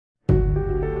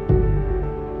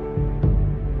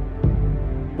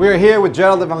We are here with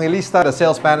Gerald Evangelista, the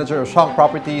sales manager of Shang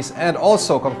Properties and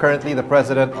also concurrently the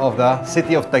president of the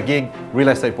City of Taguig Real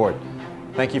Estate Board.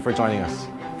 Thank you for joining us.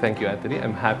 Thank you, Anthony.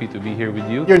 I'm happy to be here with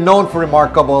you. You're known for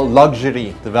remarkable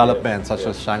luxury developments such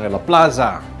as Shangri-La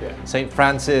Plaza, St.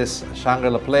 Francis,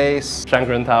 Shangri-La Place,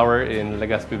 Shang Tower in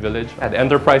Legazpi Village. At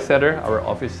Enterprise Center, our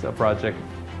office project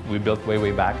we built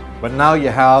way back. But now you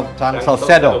have Shang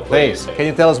Salcedo Place. Can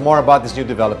you tell us more about this new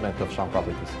development of Shang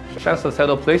Properties? Shang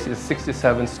Salcedo Place is a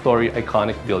 67-story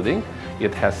iconic building.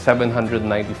 It has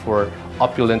 794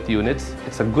 opulent units.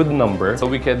 It's a good number, so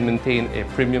we can maintain a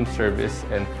premium service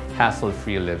and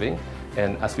hassle-free living.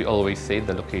 And as we always say,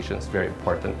 the location is very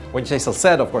important. When you say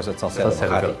Salcedo, of course, it's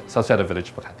Salcedo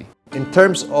Village, Makati. In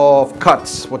terms of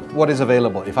cuts, what is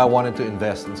available if I wanted to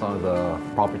invest in some of the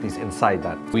properties inside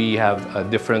that? We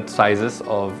have different sizes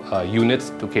of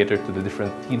units to cater to the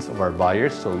different needs of our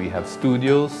buyers. So we have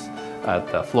studios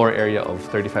at a floor area of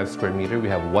 35 square meters. We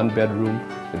have one bedroom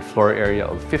with floor area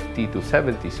of 50 to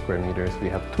 70 square meters. We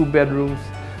have two bedrooms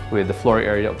with a floor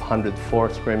area of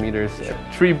 104 square meters, a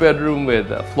three-bedroom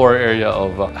with a floor area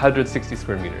of 160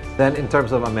 square meters. Then in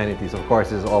terms of amenities, of course,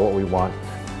 this is all what we want.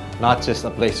 Not just a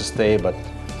place to stay, but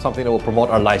something that will promote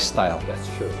our lifestyle. That's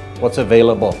true. What's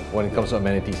available when it comes to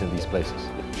amenities in these places?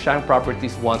 Shang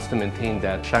Properties wants to maintain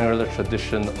that Shangri-La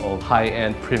tradition of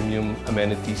high-end premium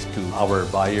amenities to our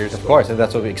buyers. Of course, and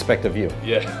that's what we expect of you.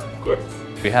 Yeah, of course.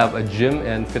 We have a gym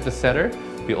and fitness center.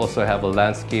 We also have a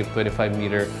landscape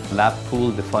 25-meter lap pool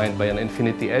defined by an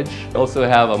infinity edge. We also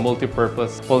have a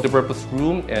multi-purpose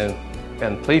room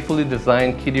and playfully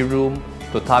designed kiddie room.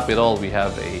 To top it all, we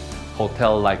have a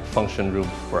hotel-like function room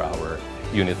for our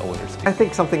unit owners. I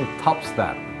think something tops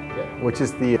that, which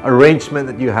is the arrangement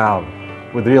that you have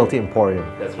with Realty Emporium.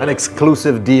 That's right. An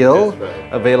exclusive deal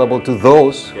available to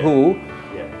those who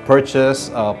purchase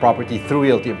property through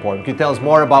Realty Emporium. Can you tell us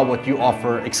more about what you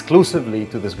offer exclusively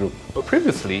to this group?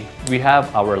 Previously, we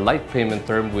have our light payment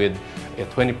term with a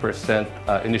 20%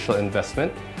 initial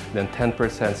investment, then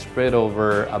 10% spread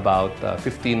over about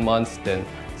 15 months, then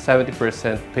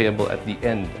 70% payable at the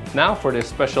end. Now for the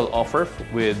special offer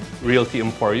with Realty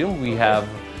Emporium, we have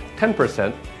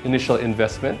 10% initial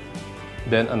investment,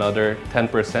 then another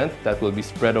 10% that will be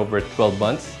spread over 12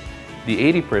 months. The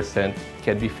 80%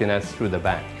 can be financed through the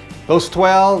bank. Those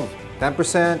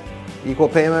 10%, equal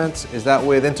payments, is that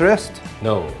with interest?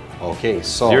 No. Okay,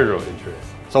 so zero interest.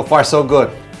 So far, so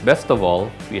good. Best of all,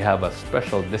 we have a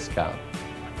special discount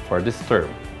for this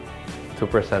term.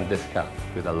 2% discount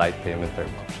with a light payment term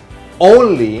option.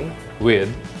 Only with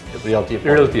Realty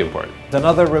Emporium. Realty Emporium. It's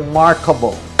another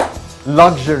remarkable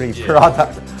luxury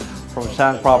product from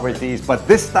Shang Properties, but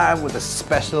this time with a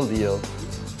special deal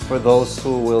for those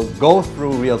who will go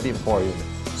through Realty Emporium.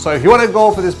 So if you want to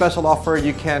go for this special offer,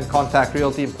 you can contact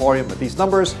Realty Emporium at these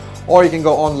numbers, or you can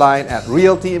go online at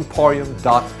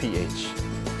realtyemporium.ph.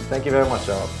 Thank you very much,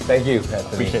 Gerald. Thank you,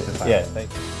 Anthony. Appreciate the time. Yeah,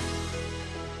 thank you.